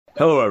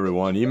Hello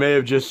everyone, you may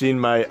have just seen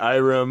my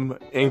IRAM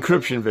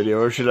encryption video,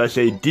 or should I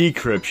say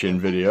decryption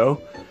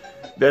video.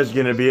 That's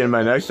going to be in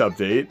my next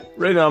update.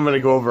 Right now I'm going to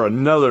go over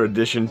another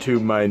addition to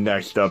my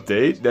next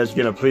update that's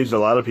going to please a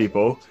lot of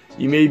people.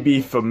 You may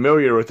be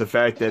familiar with the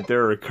fact that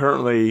there are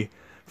currently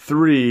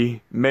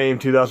 3 MAME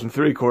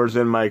 2003 cores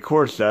in my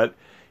core set,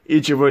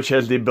 each of which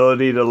has the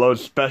ability to load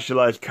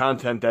specialized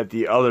content that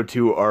the other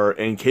 2 are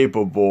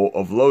incapable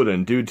of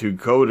loading due to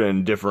code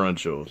and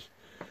differentials.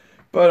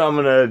 But I'm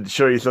going to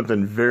show you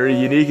something very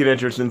unique and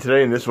interesting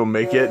today, and this will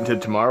make it into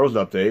tomorrow's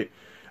update.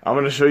 I'm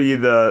going to show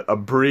you a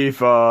brief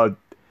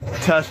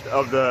test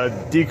of the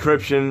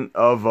decryption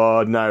of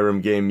an IRAM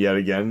game yet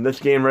again.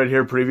 This game right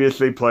here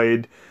previously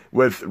played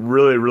with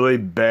really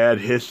bad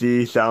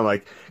hissy sound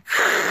like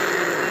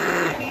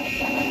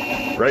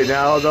right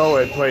now though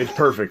it plays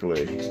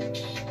perfectly.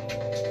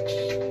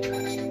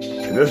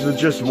 And this is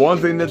just one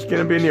thing that's going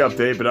to be in the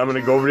update, but I'm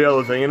going to go over the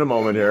other thing in a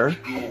moment here.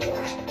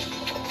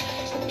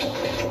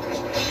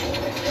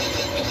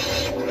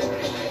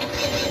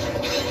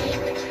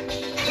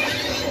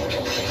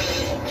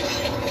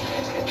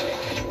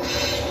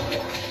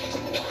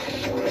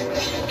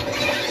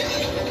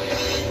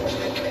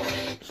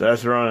 So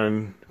that's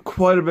running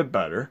quite a bit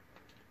better.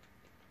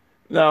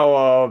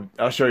 Now,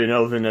 I'll show you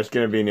another thing that's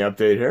going to be in the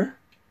update here.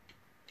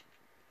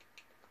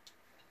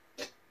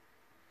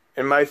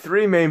 In my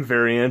 3 main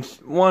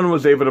variants, one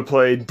was able to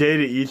play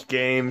data-east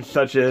games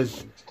such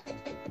as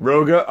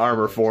Rogha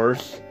Armor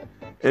Force,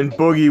 and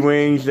Boogie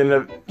Wings,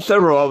 and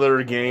several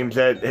other games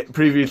that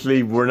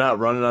previously were not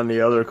running on the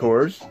other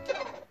cores.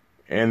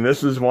 And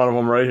this is one of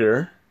them right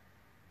here.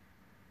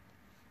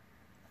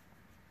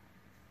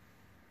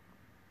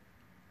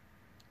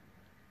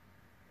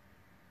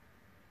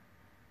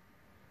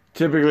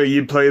 Typically,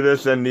 you'd play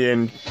this and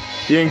the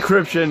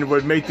encryption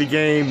would make the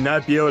game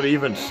not be able to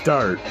even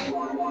start.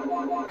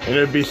 And it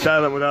would be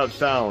silent without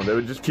sound. It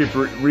would just keep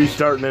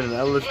restarting in an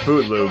endless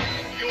boot loop.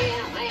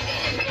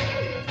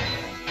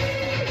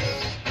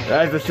 I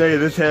have to say,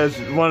 this has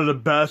one of the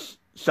best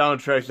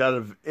soundtracks out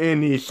of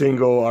any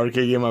single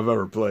arcade game I've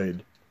ever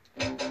played.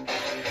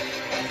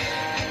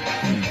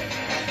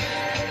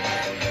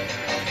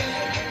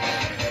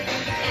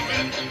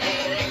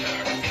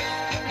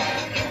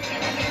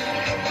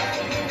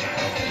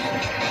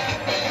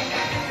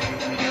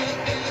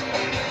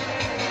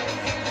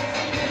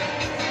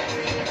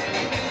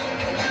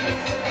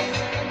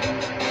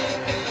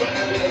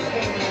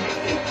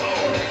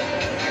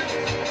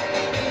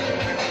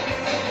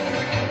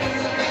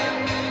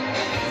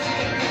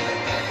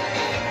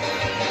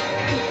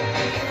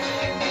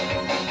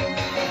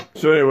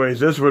 So anyways,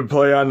 this would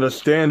play on the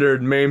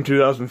standard MAME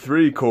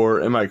 2003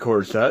 core in my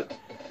core set.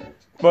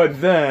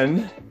 But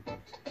then,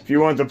 if you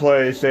want to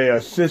play, say,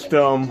 a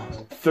System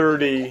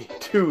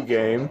 32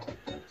 game,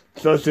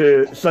 such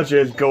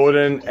as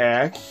Golden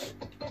Axe,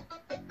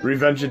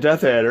 Revenge of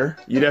Death Adder,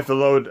 you'd have to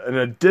load an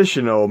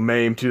additional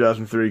MAME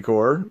 2003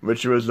 core,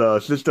 which was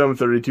a System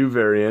 32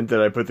 variant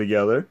that I put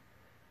together.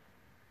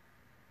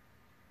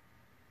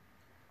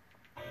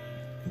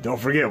 Don't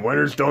forget,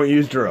 winners don't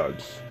use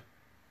drugs.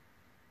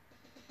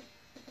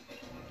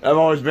 I've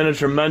always been a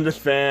tremendous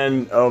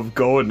fan of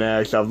Golden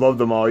Axe. I've loved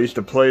them all. I used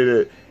to play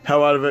the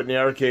hell out of it in the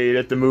arcade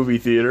at the movie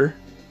theater.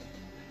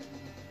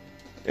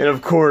 And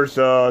of course,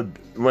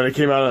 when it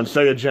came out on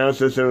Sega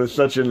Genesis, it was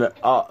such an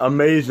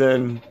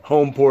amazing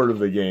home port of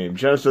the game.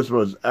 Genesis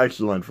was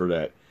excellent for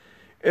that.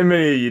 And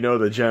many of you know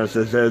the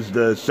Genesis as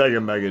the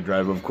Sega Mega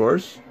Drive, of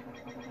course.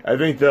 I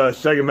think the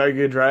Sega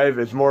Mega Drive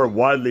is more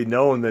widely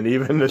known than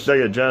even the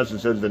Sega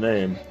Genesis as the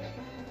name.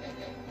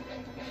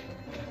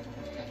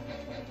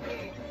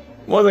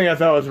 One thing I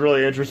thought was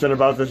really interesting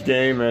about this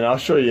game, and I'll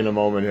show you in a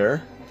moment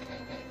here.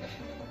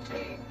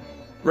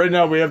 Right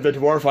now we have the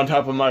dwarf on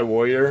top of my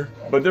warrior,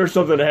 but there's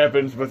something that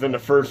happens within the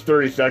first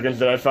 30 seconds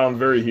that I found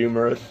very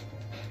humorous.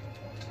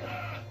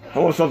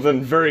 Almost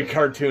something very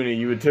cartoony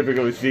you would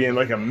typically see in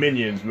like a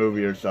Minions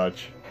movie or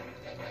such.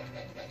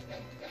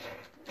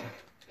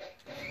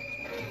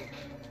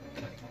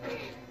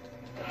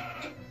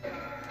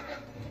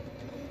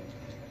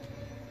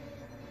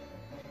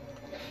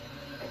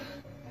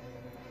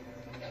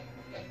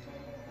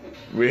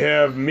 We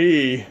have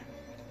me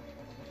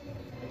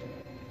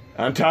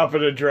on top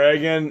of the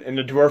dragon and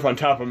the dwarf on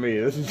top of me.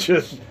 This is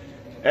just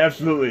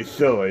absolutely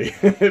silly,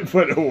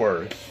 but it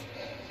works.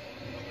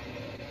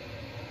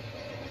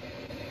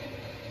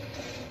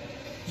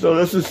 So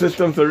this is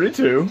System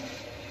 32.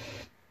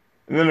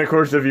 And then of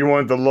course if you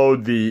wanted to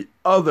load the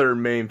other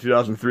MAME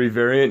 2003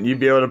 variant, you'd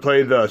be able to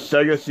play the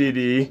Sega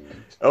CD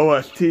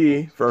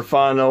OST for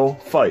Final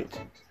Fight.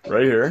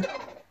 Right here.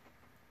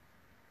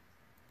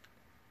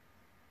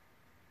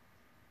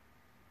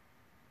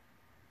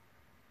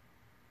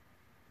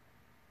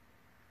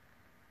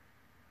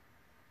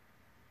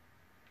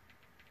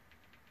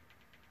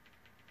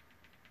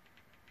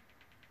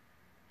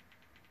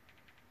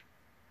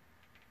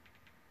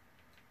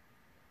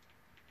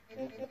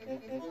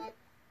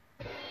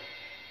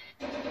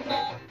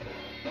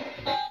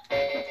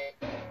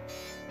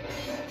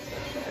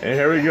 And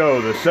here we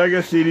go, the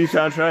Sega CD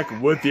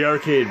soundtrack with the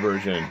arcade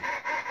version.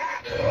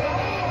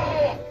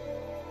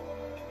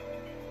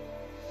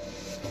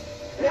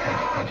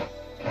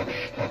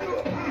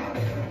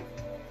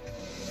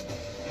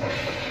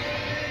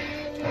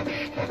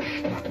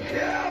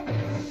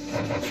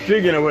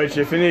 Speaking of which,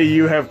 if any of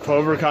you have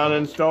CloverCon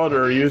installed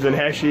or are using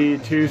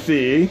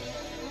Hashi2C,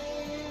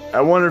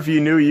 I wonder if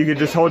you knew you could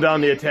just hold down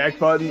the attack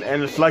button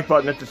and the select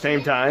button at the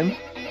same time.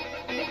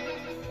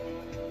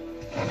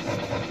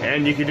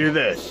 And you can do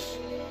this.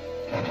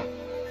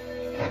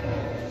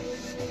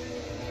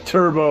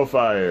 Turbo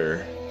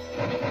Fire.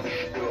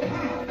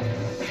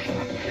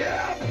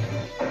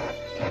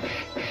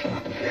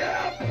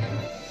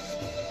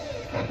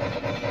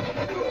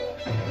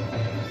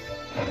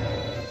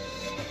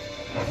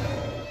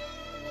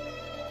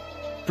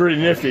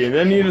 Pretty nifty. And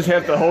then you just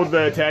have to hold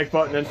the attack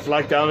button and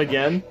select down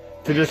again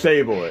to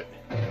disable it.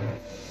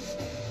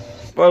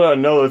 But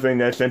another thing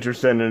that's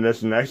interesting in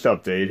this next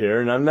update here,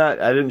 and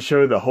I didn't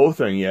show you the whole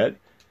thing yet.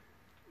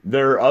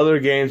 There are other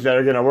games that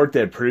are going to work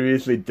that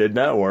previously did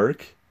not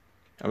work.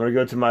 I'm going to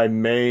go to my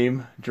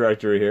MAME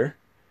directory here.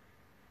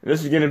 And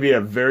this is going to be a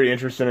very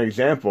interesting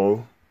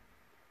example.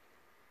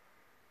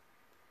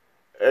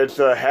 It's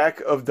a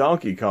hack of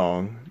Donkey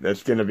Kong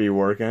that's going to be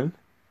working.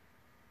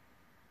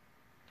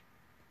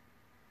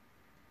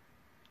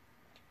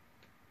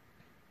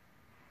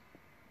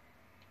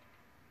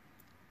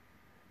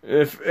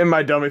 If in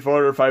my dummy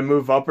folder, if I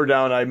move up or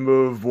down, I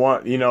move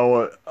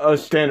a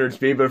standard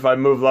speed, but if I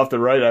move left or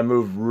right, I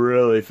move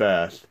really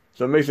fast.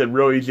 So it makes it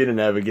real easy to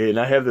navigate, and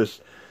I have this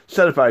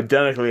set up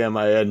identically on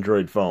my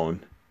Android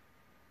phone.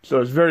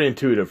 So it's very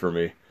intuitive for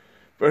me.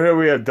 But here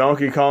we have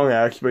Donkey Kong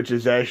X, which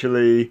is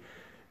actually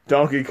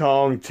Donkey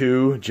Kong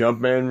 2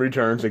 Jumpman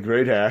Returns, a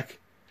great hack.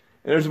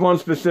 And there's one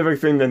specific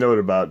thing to note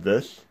about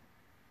this.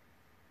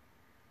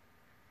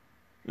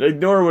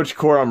 Ignore which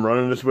core I'm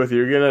running this with.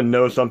 You're going to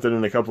know something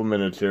in a couple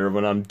minutes here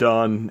when I'm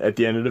done at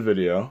the end of the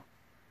video.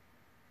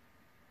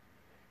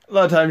 A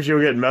lot of times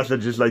you'll get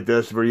messages like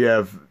this where you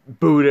have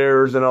boot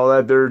errors and all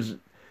that. There's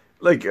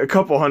like a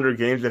couple hundred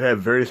games that have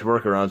various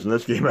workarounds. In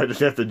this game, I just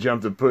have to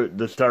jump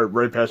to start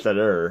right past that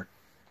error.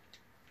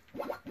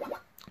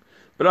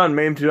 But on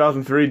MAME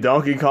 2003,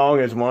 Donkey Kong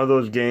is one of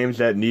those games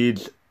that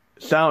needs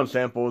sound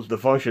samples to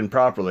function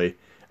properly.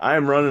 I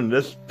am running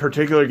this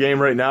particular game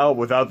right now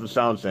without the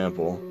sound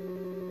sample.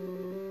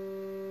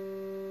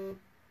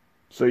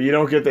 So you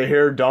don't get to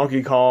hear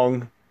Donkey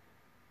Kong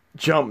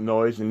jump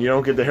noise, and you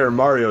don't get to hear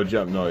Mario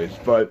jump noise.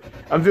 But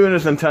I'm doing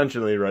this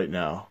intentionally right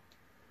now.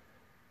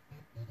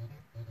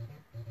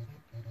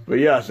 But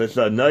yes, it's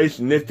a nice,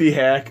 nifty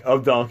hack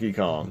of Donkey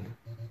Kong.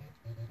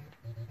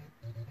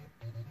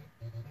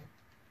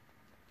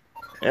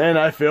 And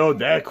I failed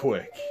that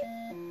quick.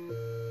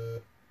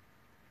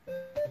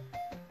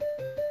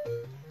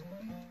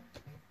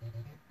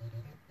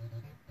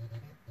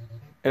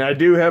 And I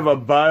do have a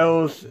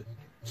BIOS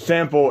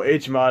sample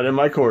HMOD in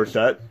my core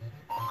set.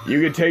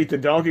 You could take the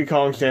Donkey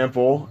Kong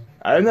sample.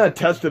 I have not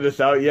tested this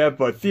out yet,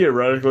 but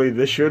theoretically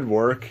this should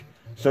work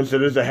since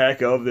it is a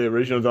hack of the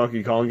original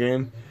Donkey Kong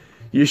game.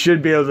 You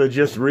should be able to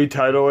just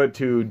retitle it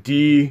to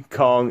D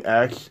Kong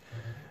X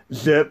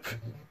zip,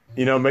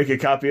 make a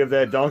copy of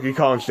that Donkey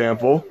Kong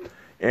sample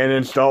and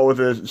install it with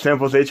the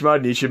samples HMOD,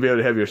 and you should be able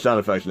to have your sound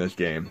effects in this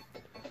game.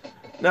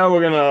 Now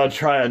we're going to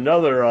try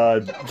another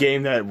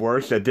game that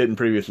works that didn't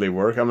previously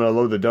work. I'm going to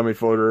load the dummy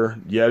folder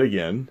yet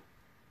again.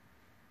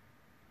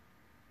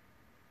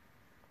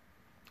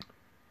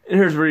 And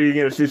here's where you're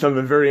going to see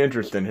something very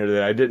interesting here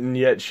that I didn't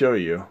yet show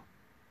you.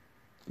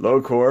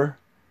 Load core.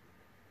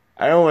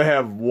 I only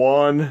have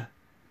one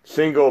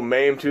single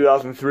MAME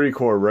 2003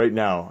 core right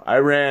now. I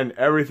ran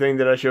everything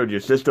that I showed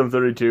you. System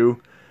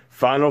 32,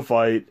 Final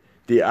Fight,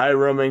 the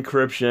IRAM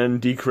encryption,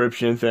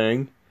 decryption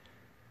thing.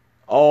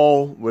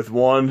 All with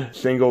one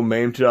single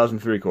MAME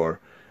 2003 core.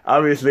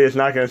 Obviously, it's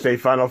not going to say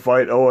Final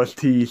Fight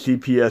OST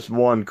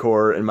CPS1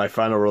 core in my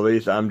final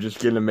release. I'm just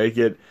going to make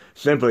it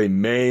simply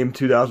MAME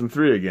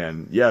 2003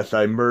 again. Yes,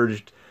 I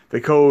merged the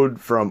code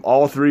from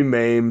all three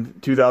MAME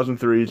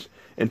 2003s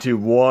into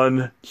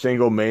one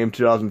single MAME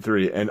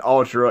 2003. An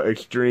ultra,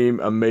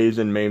 extreme,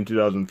 amazing MAME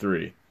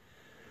 2003.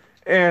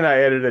 And I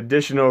added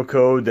additional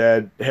code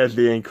that has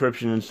the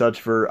encryption and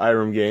such for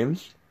IRAM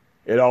games.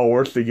 It all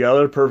works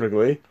together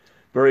perfectly.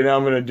 But right now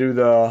I'm going to do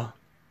the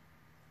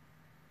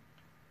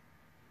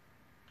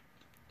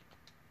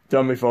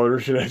dummy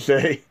folder, should I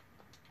say.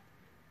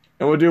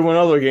 And we'll do one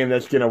other game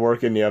that's going to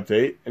work in the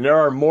update. And there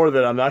are more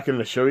that I'm not going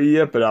to show you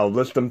yet, but I'll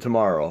list them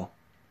tomorrow.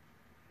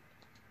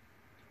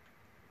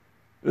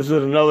 This is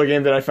another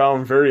game that I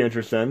found very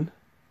interesting.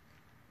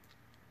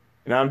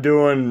 And I'm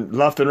doing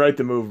left and right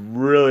to move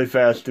really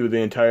fast through the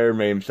entire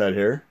MAME set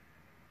here.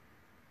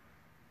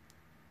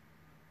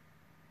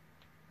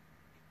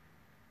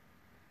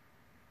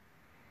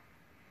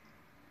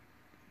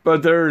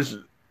 But there's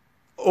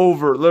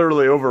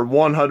literally over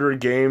 100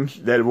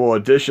 games that will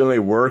additionally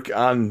work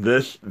on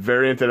this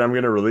variant that I'm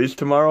going to release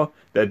tomorrow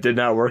that did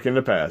not work in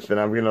the past. And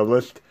I'm going to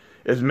list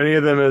as many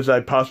of them as I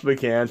possibly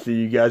can so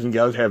you guys and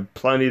gals have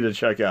plenty to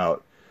check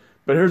out.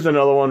 But here's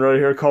another one right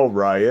here called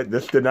Riot.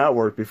 This did not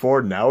work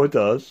before, now it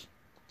does.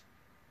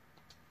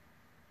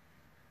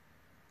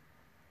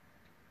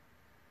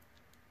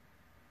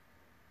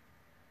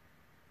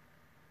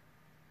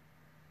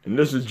 And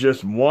this is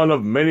just one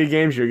of many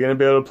games you're going to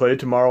be able to play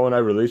tomorrow when I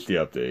release the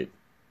update.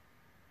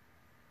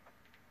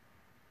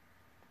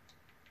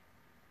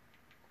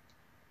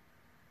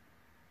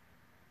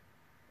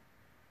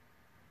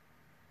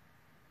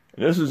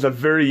 And this is a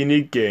very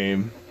unique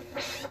game.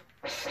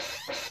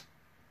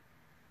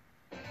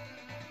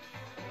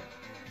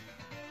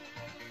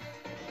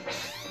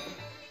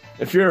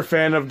 If you're a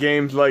fan of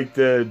games like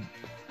the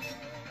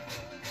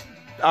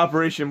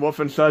Operation Wolf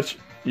and such,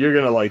 you're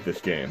going to like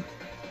this game.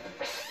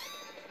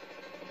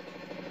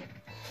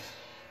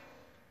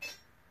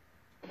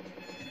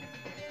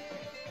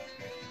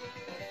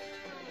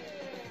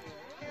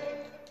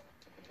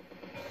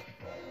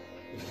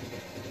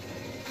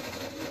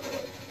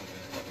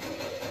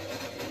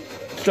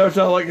 Starts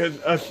out like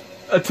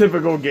a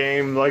typical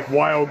game, like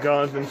Wild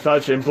Guns and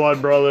such, and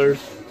Blood Brothers.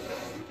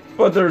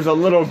 But there's a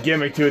little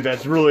gimmick to it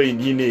that's really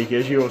unique,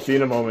 as you will see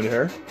in a moment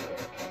here.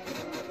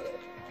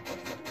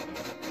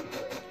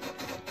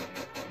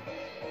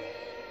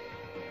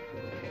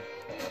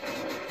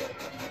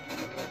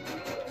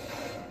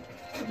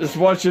 Just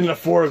watching the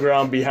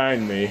foreground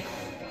behind me.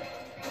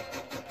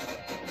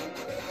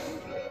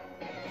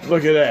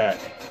 Look at that.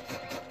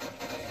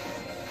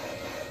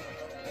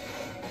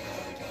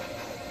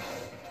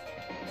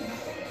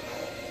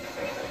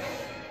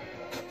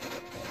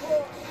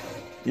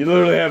 You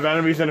literally have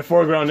enemies in the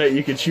foreground that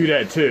you can shoot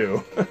at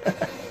too.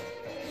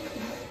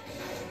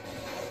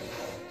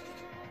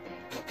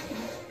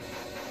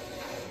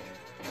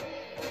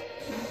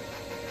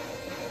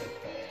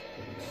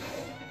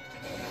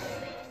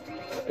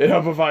 It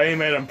helps if I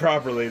aim at them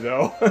properly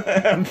though.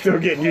 I'm still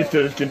getting used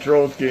to this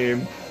control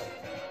scheme.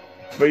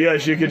 But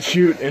yes, you can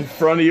shoot in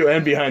front of you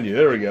and behind you.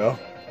 There we go.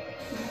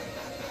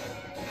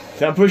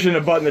 So I'm pushing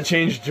the button to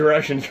change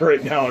directions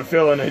right now and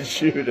feeling and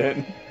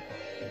shooting.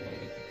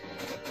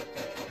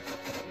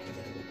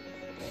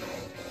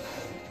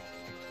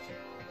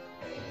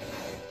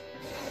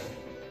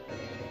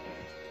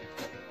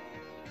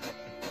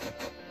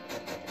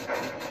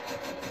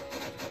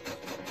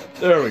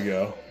 There we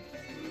go.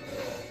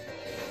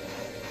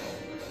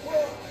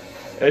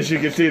 As you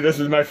can see, this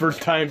is my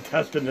first time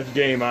testing this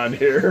game on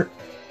here.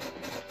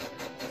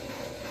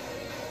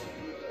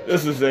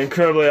 This is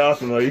incredibly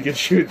awesome though. You can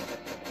shoot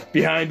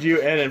behind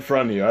you and in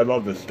front of you. I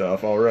love this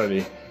stuff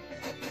already.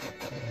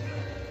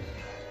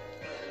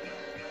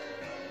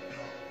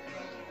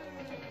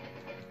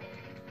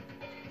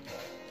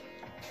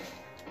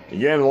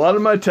 Again, a lot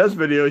of my test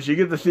videos, you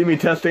get to see me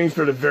test things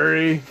for the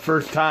very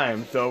first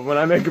time. So when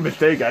I make a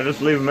mistake, I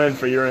just leave them in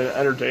for your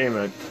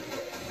entertainment.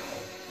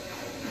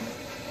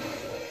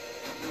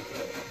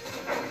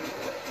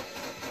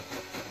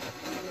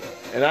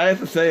 And I have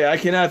to say, I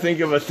cannot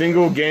think of a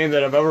single game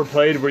that I've ever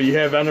played where you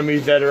have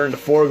enemies that are in the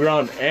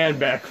foreground and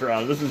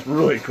background. This is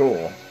really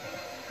cool.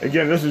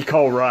 Again, this is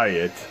called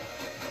Riot.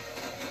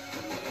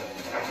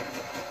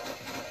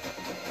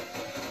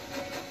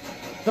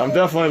 So I'm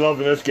definitely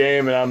loving this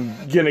game, and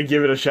I'm going to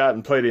give it a shot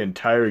and play the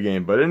entire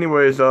game. But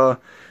anyways,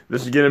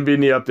 this is going to be in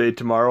the update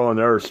tomorrow, and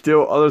there are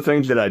still other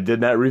things that I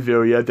did not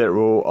reveal yet that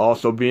will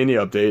also be in the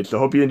update. So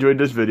hope you enjoyed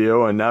this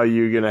video, and now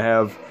you're going to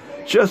have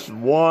just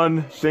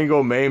one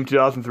single MAME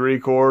 2003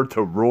 core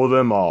to rule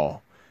them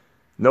all.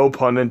 No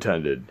pun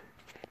intended.